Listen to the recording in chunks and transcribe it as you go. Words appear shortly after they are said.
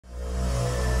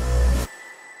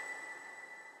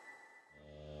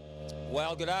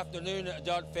Well, good afternoon,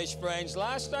 DirtFish friends.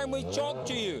 Last time we talked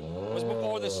to you was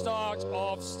before the start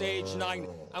of Stage 9,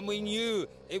 and we knew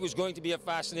it was going to be a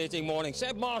fascinating morning.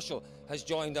 Seb Marshall has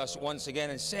joined us once again,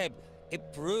 and Seb,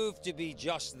 it proved to be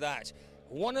just that.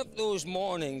 One of those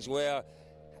mornings where,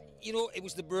 you know, it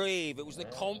was the brave, it was the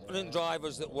confident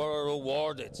drivers that were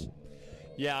rewarded.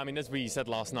 Yeah, I mean, as we said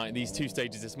last night, these two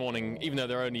stages this morning, even though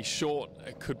they're only short,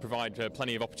 could provide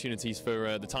plenty of opportunities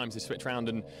for the times to switch round,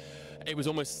 and it was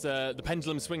almost the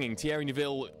pendulum swinging. Thierry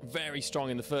Neuville very strong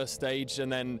in the first stage,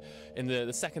 and then in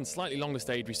the second, slightly longer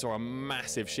stage, we saw a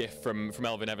massive shift from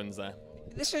Elfyn Evans there.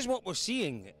 This is what we're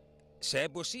seeing,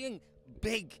 Seb. We're seeing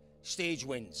big stage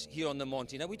wins here on the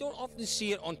Monte. Now, we don't often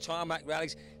see it on tarmac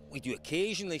rallies. We do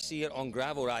occasionally see it on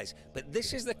gravel rallies, but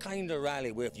this is the kind of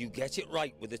rally where if you get it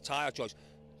right with the tyre choice,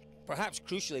 perhaps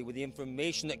crucially with the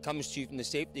information that comes to you from the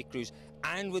safety crews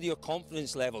and with your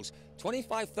confidence levels,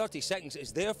 25-30 seconds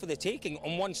is there for the taking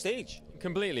on one stage.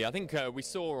 Completely. I think we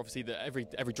saw obviously that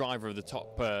every driver of the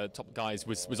top guys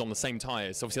was on the same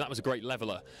tyres, so obviously that was a great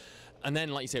leveller. And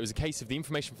then, like you say, it was a case of the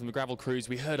information from the gravel crews.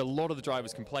 We heard a lot of the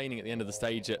drivers complaining at the end of the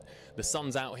stage that the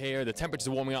sun's out here, the temperatures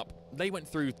are warming up. They went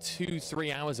through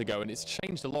 2-3 hours ago, and it's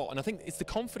changed a lot. And I think it's the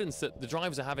confidence that the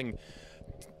drivers are having.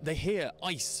 They hear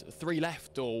ice, 3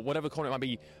 left, or whatever corner it might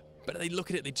be, but they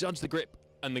look at it, they judge the grip,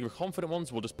 and the confident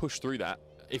ones will just push through that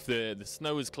if the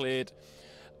snow is cleared.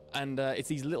 And it's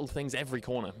these little things every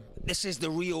corner. This is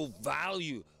the real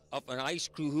value of an ice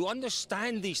crew who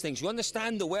understand these things, who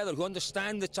understand the weather, who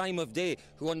understand the time of day,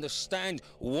 who understand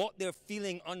what they're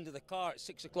feeling under the car at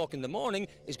 6 o'clock in the morning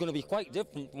is going to be quite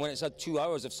different when it's had 2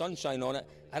 hours of sunshine on it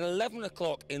at 11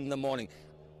 o'clock in the morning.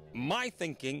 My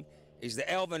thinking is that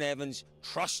Elfyn Evans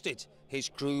trusted his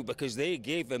crew because they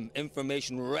gave him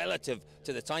information relative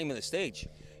to the time of the stage.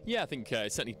 Yeah, I think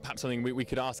it's certainly perhaps something we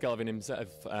could ask Elfyn himself,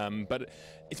 but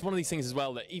it's one of these things as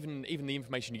well that even the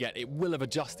information you get, it will have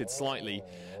adjusted slightly,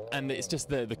 and it's just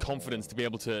the confidence to be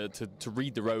able to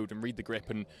read the road and read the grip,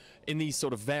 and in these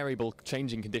sort of variable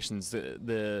changing conditions,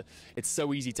 it's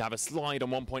so easy to have a slide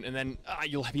on one point and then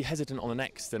you'll be hesitant on the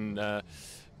next, and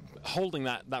holding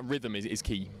that rhythm is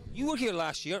key. You were here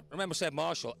last year. Remember Seb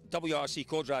Marshall, WRC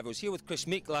co-driver, was here with Chris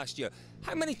Meek last year.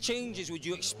 How many changes would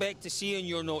you expect to see in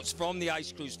your notes from the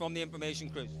ice crews, from the information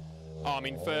crews? Oh, I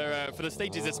mean, for the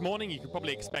stages this morning, you could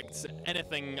probably expect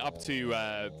anything up to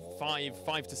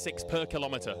 5 to 6 per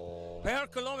kilometre. Per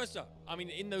kilometre? I mean,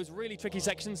 in those really tricky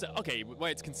sections, okay,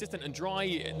 where it's consistent and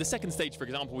dry, the second stage, for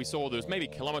example, we saw there was maybe a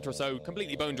kilometre or so,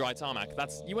 completely bone-dry tarmac.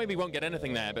 You maybe won't get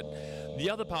anything there, but the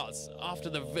other parts, after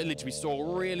the village, we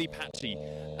saw really patchy.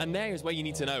 And there's where you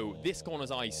need to know, this corner's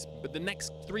ice, but the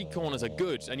next 3 corners are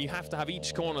good, and you have to have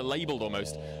each corner labelled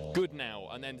almost, good now,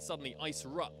 and then suddenly ice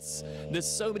ruts. There's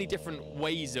so many different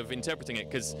ways of interpreting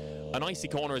it, because an icy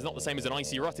corner is not the same as an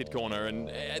icy rutted corner, and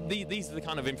these are the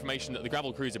kind of information that the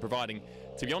gravel crews are providing.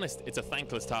 To be honest, it's a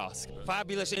thankless task.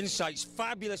 Fabulous insights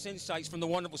from the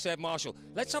wonderful Seb Marshall.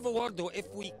 Let's have a word, though,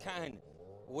 if we can,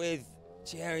 with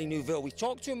Thierry Neuville. We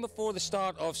talked to him before the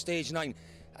start of Stage 9.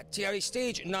 Thierry,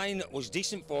 Stage 9 was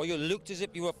decent for you, looked as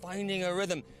if you were finding a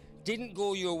rhythm. Didn't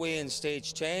go your way in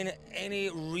Stage 10. Any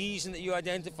reason that you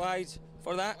identified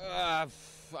for that?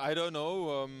 I don't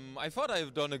know. I thought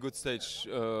I've done a good stage,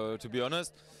 to be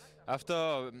honest.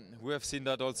 After, we have seen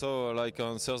that also, like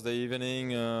on Thursday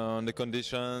evening, on the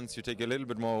conditions, you take a little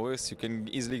bit more risk, you can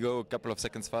easily go a couple of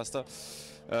seconds faster.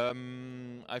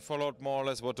 I followed more or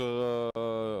less what the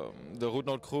route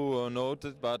note crew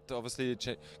noted, but obviously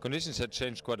conditions had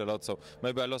changed quite a lot, so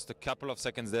maybe I lost a couple of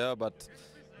seconds there, but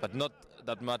not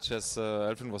that much as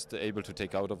Elfyn was able to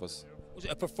take out of us. Was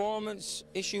it a performance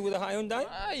issue with a Hyundai?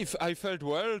 I felt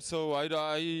well, so I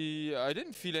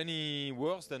didn't feel any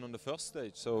worse than on the first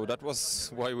stage, so that was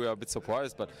why we were a bit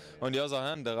surprised. But on the other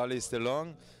hand, the rally is still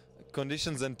long.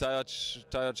 Conditions and tire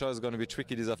choice is going to be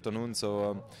tricky this afternoon,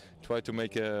 so try to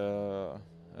make a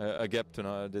gap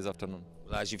tonight, this afternoon.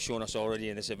 Well, as you've shown us already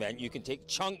in this event, you can take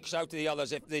chunks out of the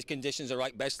others if these conditions are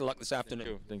right. Best of luck this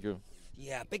afternoon. Thank you.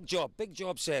 Yeah, big job,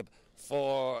 Seb,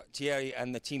 for Thierry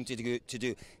and the team to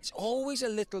do. It's always a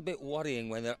little bit worrying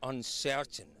when they're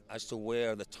uncertain as to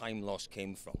where the time loss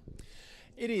came from.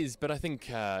 It is, but I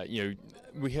think,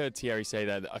 we heard Thierry say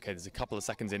that, okay, there's a couple of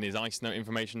seconds in his ice note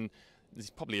information. He's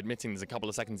probably admitting there's a couple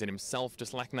of seconds in himself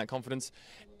just lacking that confidence.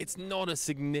 It's not a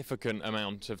significant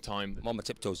amount of time. I'm on my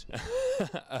tiptoes.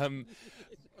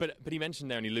 But he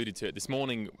mentioned there, and he alluded to it, this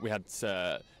morning we had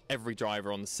every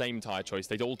driver on the same tyre choice.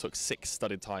 They all took 6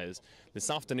 studded tyres. This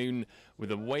afternoon, with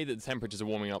the way that the temperatures are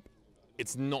warming up,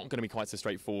 it's not going to be quite so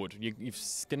straightforward. You've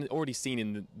already seen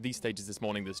in these stages this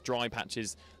morning, there's dry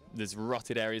patches, there's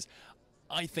rutted areas.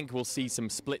 I think we'll see some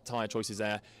split tyre choices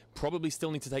there. Probably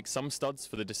still need to take some studs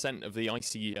for the descent of the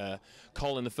icy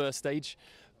Col in the first stage.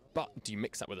 But do you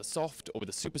mix that with a soft or with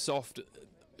a super soft?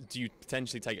 Do you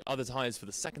potentially take other tyres for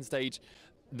the second stage?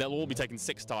 They'll all be taking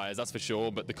 6 tyres, that's for sure,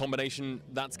 but the combination,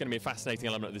 that's going to be a fascinating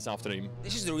element of this afternoon.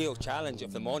 This is the real challenge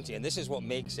of the Monte, and this is what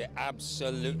makes it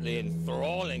absolutely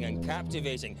enthralling and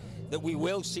captivating, that we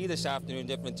will see this afternoon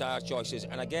different tyre choices.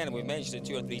 And again, we've mentioned it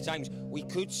 2 or 3 times, we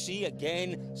could see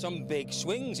again some big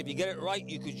swings. If you get it right,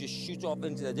 you could just shoot off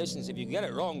into the distance. If you get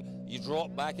it wrong, you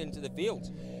drop back into the field.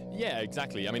 Yeah,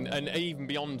 exactly. I mean, and even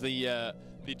beyond the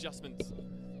adjustments,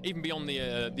 even beyond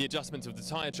the adjustments of the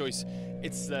tyre choice,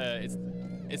 it's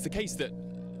the case that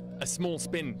a small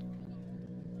spin.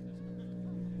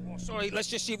 Oh, sorry, let's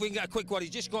just see if we can get a quick one. He's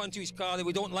just got into his car there.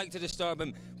 We don't like to disturb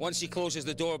him once he closes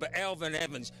the door. But Elfyn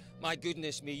Evans, my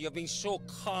goodness me, you've been so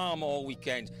calm all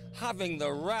weekend, having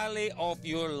the rally of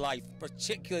your life,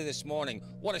 particularly this morning.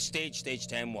 What a stage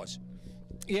 10 was.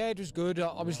 Yeah, it was good.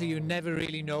 Obviously, you never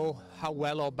really know how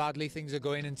well or badly things are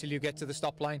going until you get to the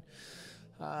stop line.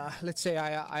 Let's say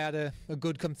I had a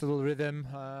good, comfortable rhythm.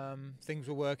 Things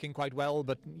were working quite well,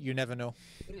 but you never know.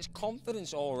 But it's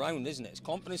confidence all around, isn't it? It's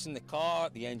confidence in the car,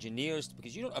 the engineers,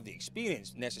 because you don't have the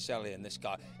experience necessarily in this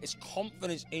car. It's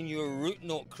confidence in your route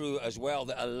note crew as well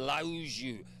that allows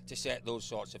you to set those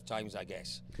sorts of times, I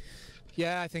guess.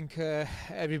 Yeah, I think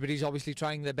everybody's obviously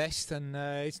trying their best, and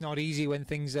it's not easy when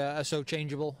things are so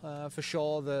changeable. For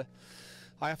sure,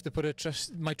 I have to put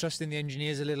my trust in the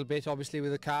engineers a little bit, obviously,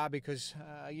 with the car, because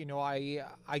you know,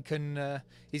 I can.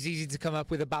 It's easy to come up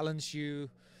with a balance you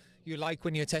like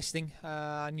when you're testing,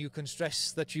 and you can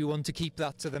stress that you want to keep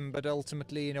that to them. But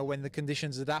ultimately, you know, when the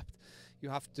conditions adapt, you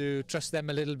have to trust them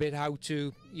a little bit how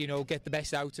to, you know, get the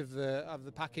best out of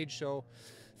the package. So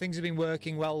things have been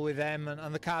working well with them,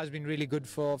 and the car has been really good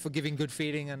for giving good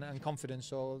feeling and confidence.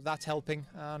 So that's helping.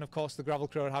 And of course, the gravel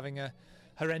crew are having a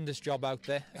horrendous job out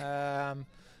there.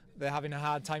 They're having a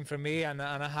hard time from me and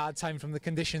a hard time from the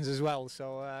conditions as well.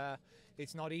 So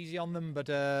it's not easy on them, but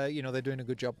you know, they're doing a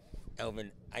good job.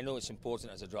 Elfyn, I know it's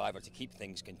important as a driver to keep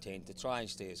things contained, to try and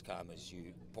stay as calm as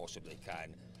you possibly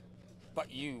can.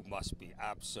 But you must be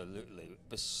absolutely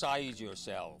beside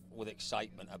yourself with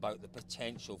excitement about the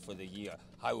potential for the year.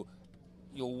 How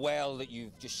well that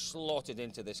you've just slotted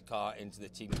into this car, into the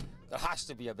team. There has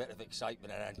to be a bit of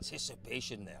excitement and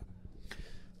anticipation there.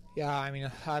 Yeah, I mean,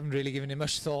 I haven't really given it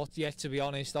much thought yet, to be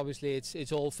honest. Obviously,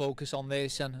 it's all focus on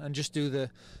this and just do the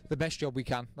best job we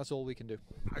can. That's all we can do.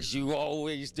 As you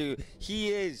always do. He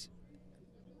is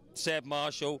Seb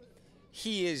Marshall.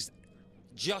 He is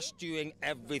just doing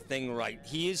everything right.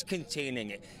 He is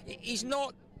containing it. He's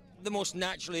not the most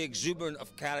naturally exuberant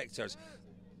of characters,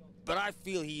 but I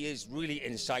feel he is really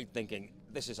inside thinking,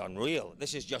 this is unreal.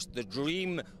 This is just the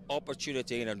dream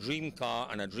opportunity in a dream car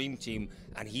and a dream team,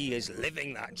 and he is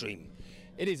living that dream.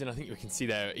 It is, and I think we can see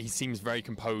there, he seems very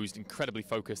composed, incredibly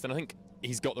focused, and I think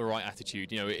he's got the right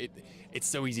attitude. You know, it's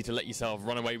so easy to let yourself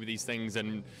run away with these things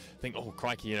and think, oh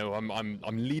crikey, you know, I'm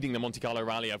leading the Monte Carlo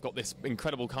rally. I've got this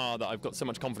incredible car that I've got so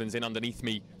much confidence in underneath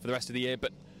me for the rest of the year.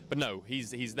 But no,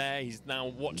 he's there. He's now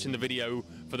watching the video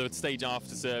for the stage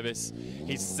after service.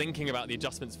 He's thinking about the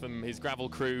adjustments from his gravel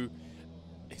crew.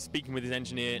 He's speaking with his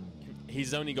engineer.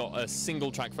 He's only got a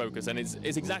single track focus, and it's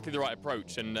exactly the right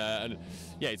approach, and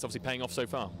yeah, it's obviously paying off so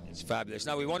far. It's fabulous.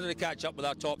 Now, we wanted to catch up with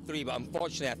our top 3, but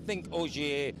unfortunately I think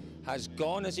Ogier has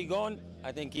gone. Has he gone?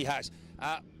 I think he has.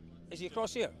 Is he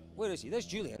across here? Where is he? There's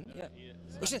Julian. Yeah.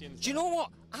 Do you know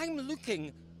what? I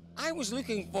was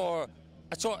looking for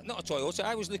not a Toyota.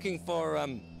 I was looking for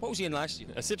what was he in last year?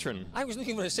 A Citroen. I was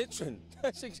looking for a Citroen.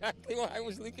 That's exactly what I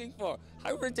was looking for.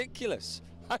 How ridiculous.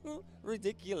 How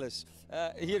ridiculous.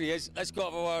 Here he is. Let's go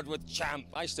have a word with Champ.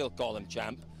 I still call him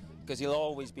Champ because he'll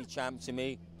always be Champ to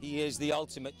me. He is the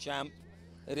ultimate champ.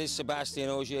 It is Sebastian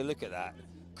Ogier. Look at that.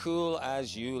 Cool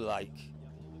as you like.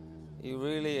 He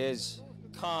really is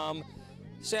calm.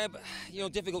 Seb, you know,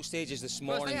 difficult stages this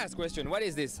morning. First, I ask a question. What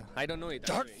is this? I don't know it.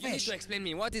 DirtFish. You need to explain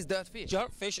me. What is DirtFish?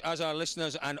 DirtFish, as our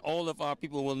listeners and all of our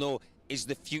people will know, is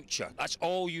the future. That's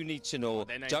all you need to know.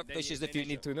 DirtFish is the future. You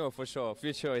need to know for sure.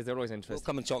 Future is always interesting. We'll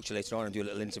come and talk to you later on and do a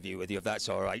little interview with you if that's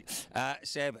all right.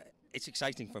 Seb, it's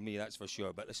exciting for me, that's for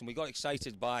sure. But listen, we got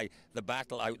excited by the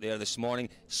battle out there this morning.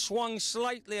 Swung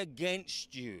slightly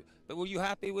against you. But were you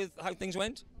happy with how things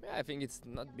went? Yeah, I think it's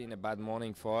not been a bad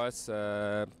morning for us.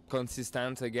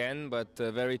 Consistent again, but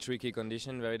very tricky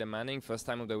condition, very demanding. First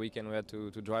time of the weekend we had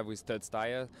to drive with studs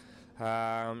tire.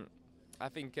 I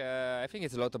think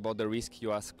it's a lot about the risk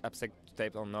you accept to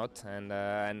take or not, and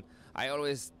I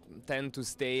always tend to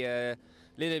stay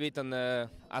little bit on the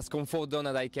as comfort zone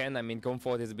as I can. I mean,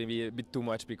 comfort is maybe a bit too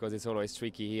much because it's always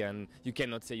tricky here, and you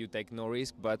cannot say you take no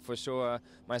risk. But for sure,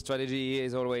 my strategy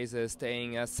is always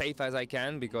staying as safe as I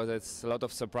can because it's a lot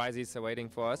of surprises waiting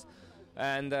for us.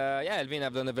 And yeah, Elfyn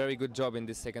have done a very good job in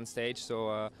this second stage,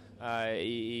 so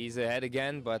he's ahead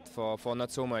again, but for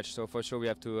not so much. So for sure, we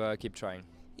have to keep trying.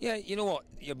 Yeah, you know what?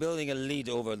 You're building a lead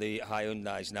over the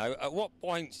Hyundais now. At what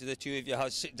point do the two of you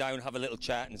sit down, have a little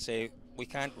chat, and say, we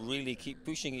can't really keep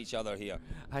pushing each other here?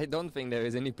 I don't think there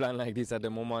is any plan like this at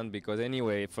the moment because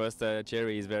anyway, first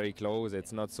Thierry is very close.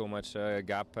 It's not so much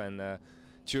gap, and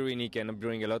Turin can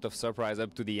bring a lot of surprise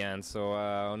up to the end. So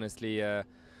honestly,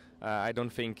 I don't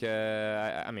think.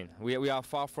 I mean, we are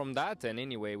far from that, and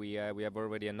anyway, we have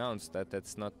already announced that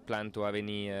it's not planned to have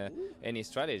any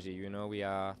strategy. You know, we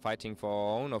are fighting for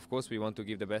our own. Of course, we want to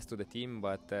give the best to the team,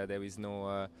 but there is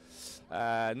no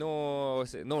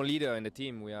leader in the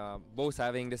team. We are both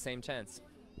having the same chance.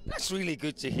 That's really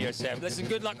good to hear, Seb. Listen,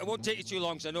 good luck. It won't take you too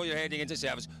long, because I know you're heading into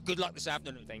service. Good luck this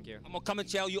afternoon. Thank you. And we'll come and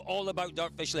tell you all about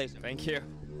DirtFish later. Thank you.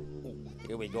 Oh,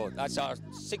 here we go. That's our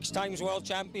 6 times world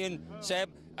champion, Seb.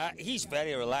 He's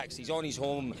very relaxed. He's on his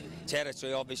home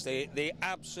territory, obviously. They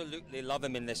absolutely love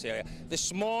him in this area.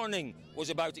 This morning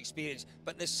was about experience,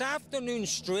 but this afternoon,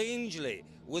 strangely,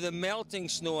 with the melting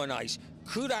snow and ice,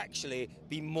 could actually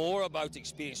be more about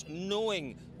experience,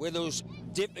 knowing where those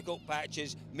difficult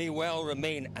patches may well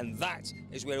remain, and that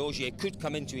is where Ogier could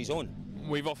come into his own.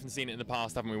 We've often seen it in the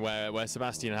past, haven't we, where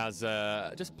Sebastian has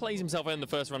just plays himself in the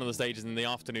first run of the stages, and the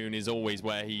afternoon is always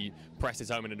where he presses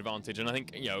home an advantage. And I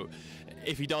think, you know,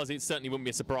 if he does, it certainly wouldn't be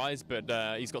a surprise,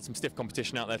 but he's got some stiff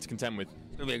competition out there to contend with.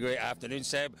 It'll be a great afternoon,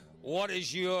 Seb. What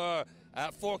is your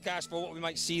forecast for what we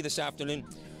might see this afternoon?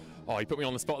 Oh, you put me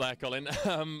on the spot there, Colin.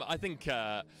 I think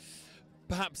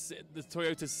perhaps the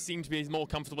Toyotas seem to be more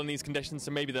comfortable in these conditions,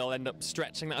 so maybe they'll end up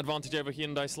stretching that advantage over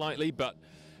Hyundai slightly, but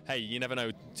hey, you never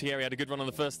know. Thierry had a good run on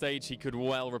the first stage. He could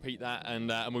well repeat that,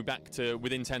 and we're back to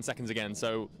within 10 seconds again.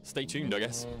 So stay tuned, I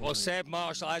guess. Well, Seb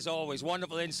Marshall, as always,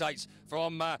 wonderful insights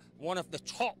from one of the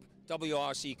top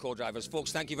WRC co-drivers.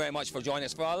 Folks, thank you very much for joining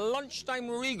us for our lunchtime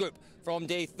regroup from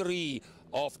day 3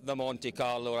 of the Monte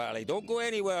Carlo Rally. Don't go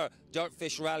anywhere,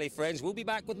 DirtFish Rally friends. We'll be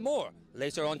back with more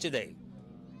later on today.